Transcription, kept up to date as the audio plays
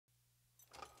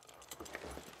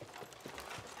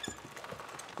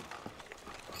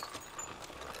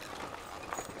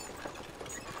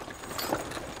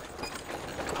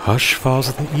Hush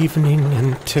falls the evening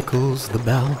and tickles the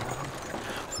bell.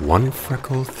 1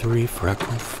 freckle, 3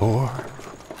 freckle, 4.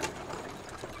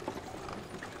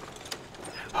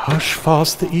 Hush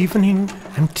falls the evening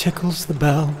and tickles the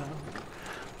bell.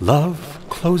 Love,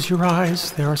 close your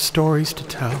eyes, there are stories to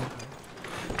tell.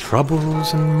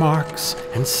 Troubles and marks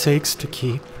and sakes to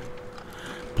keep.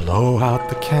 Blow out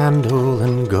the candle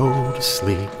and go to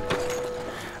sleep.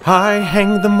 I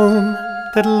hang the moon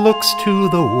that looks to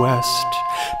the west,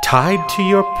 tied to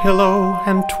your pillow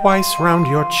and twice round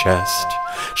your chest.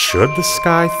 Should the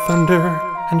sky thunder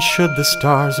and should the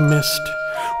stars mist,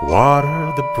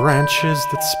 water the branches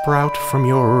that sprout from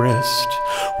your wrist.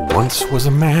 Once was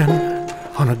a man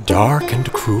on a dark and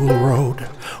cruel road.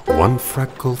 1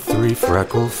 freckle, 3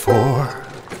 freckle, 4.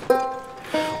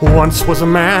 Once was a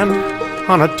man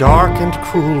on a dark and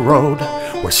cruel road,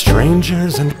 where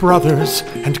strangers and brothers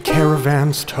and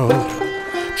caravans towed.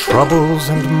 Troubles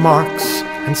and marks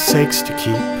and sakes to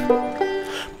keep.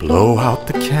 Blow out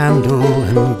the candle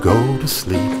and go to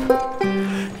sleep.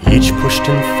 Each pushed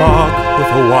in fog with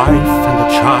a wife and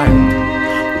a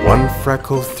child. 1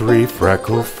 freckle, 3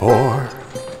 freckle, 4.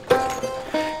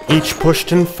 Each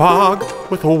pushed in fog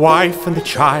with a wife and a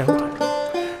child,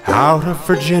 out of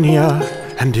Virginia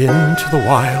and into the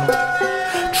wild.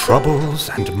 Troubles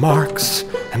and marks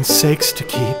and sakes to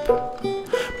keep.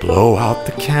 Blow out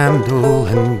the candle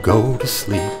and go to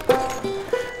sleep.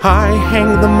 I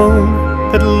hang the moon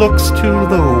that looks to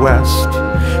the west,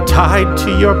 tied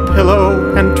to your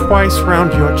pillow and twice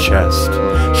round your chest.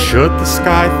 Should the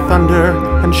sky thunder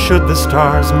and should the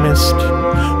stars mist,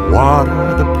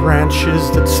 water the branches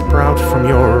that sprout from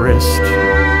your wrist.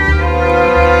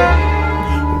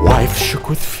 Wife shook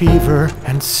with fever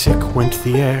and sick went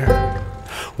the air.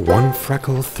 1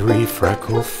 freckle, 3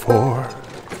 freckle, 4.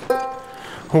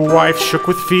 Wife shook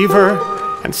with fever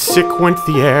and sick went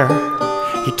the air.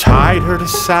 He tied her to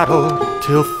saddle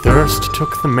till thirst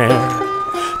took the mare.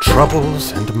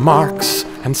 Troubles and marks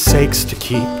and sakes to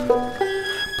keep.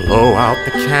 Blow out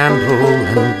the candle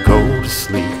and go to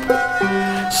sleep.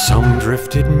 Some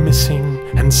drifted missing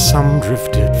and some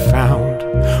drifted found.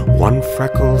 1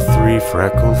 freckle, 3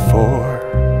 freckle, 4.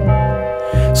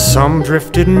 Some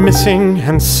drifted missing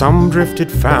and some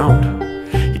drifted found.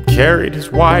 He carried his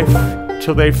wife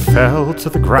till they fell to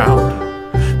the ground.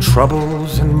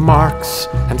 Troubles and marks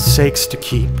and sakes to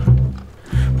keep.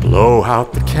 Blow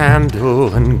out the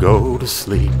candle and go to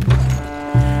sleep.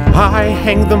 I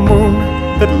hang the moon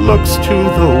that looks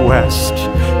to the west,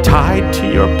 tied to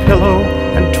your pillow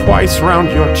and twice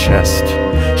round your chest.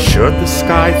 Should the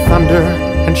sky thunder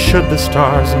and should the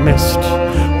stars mist,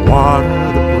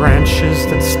 water the branches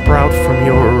that sprout from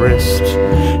your wrist.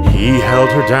 He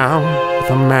held her down with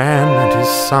a man and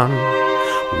his son.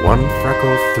 1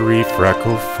 freckle, 3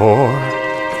 freckle, 4.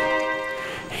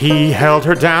 He held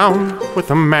her down with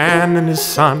a man and his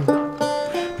son.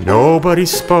 Nobody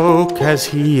spoke as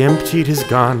he emptied his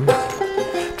gun.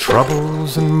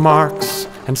 Troubles and marks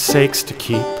and sakes to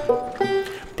keep.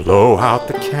 Blow out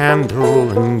the candle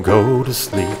and go to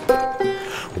sleep.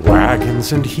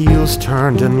 Wagons and heels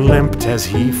turned and limped as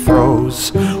he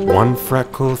froze. 1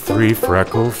 freckle, 3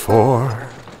 freckle, 4.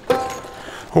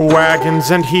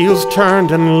 Wagons and heels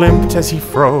turned and limped as he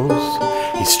froze.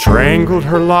 He strangled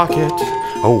her locket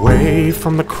away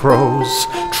from the crows.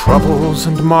 Troubles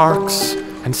and marks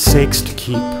and sakes to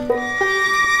keep.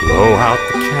 Blow out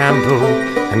the candle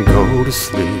and go to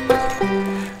sleep.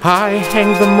 I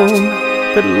hang the moon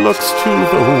that looks to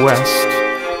the west,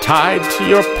 tied to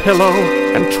your pillow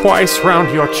and twice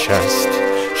round your chest.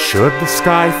 Should the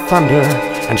sky thunder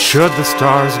and should the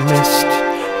stars mist,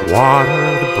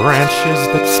 water the branches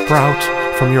that sprout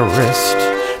from your wrist.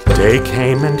 Day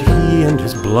came and he and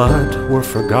his blood were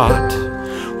forgot.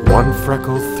 1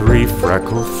 freckle, 3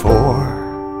 freckle,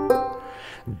 4.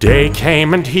 Day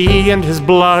came and he and his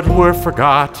blood were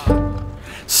forgot,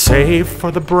 save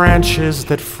for the branches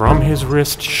that from his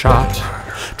wrist shot.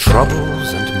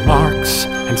 Troubles and marks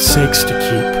and sakes to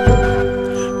keep.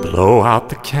 Blow out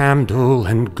the candle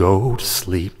and go to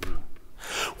sleep.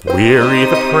 Weary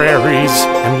the prairies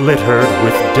and littered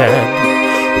with dead.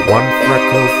 1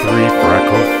 freckle, 3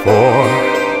 freckle, 4.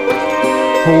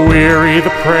 Weary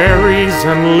the prairies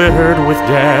and littered with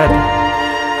dead.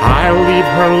 I'll leave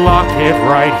her locket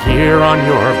right here on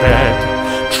your bed.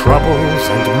 Troubles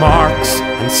and marks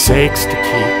and sakes to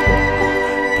keep.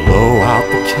 Blow out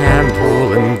the candle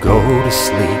and go to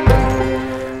sleep.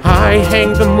 I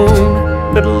hang the moon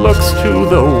that looks to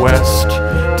the west,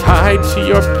 tied to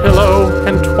your pillow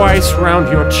and twice round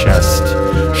your chest.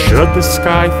 Should the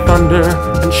sky thunder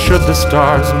and should the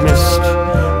stars mist,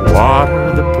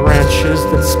 water the branches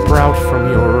that sprout from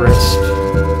your wrist.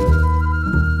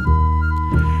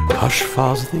 Hush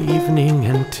falls the evening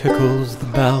and tickles the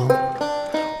bell.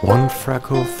 1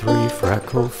 freckle, 3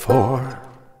 freckle, 4.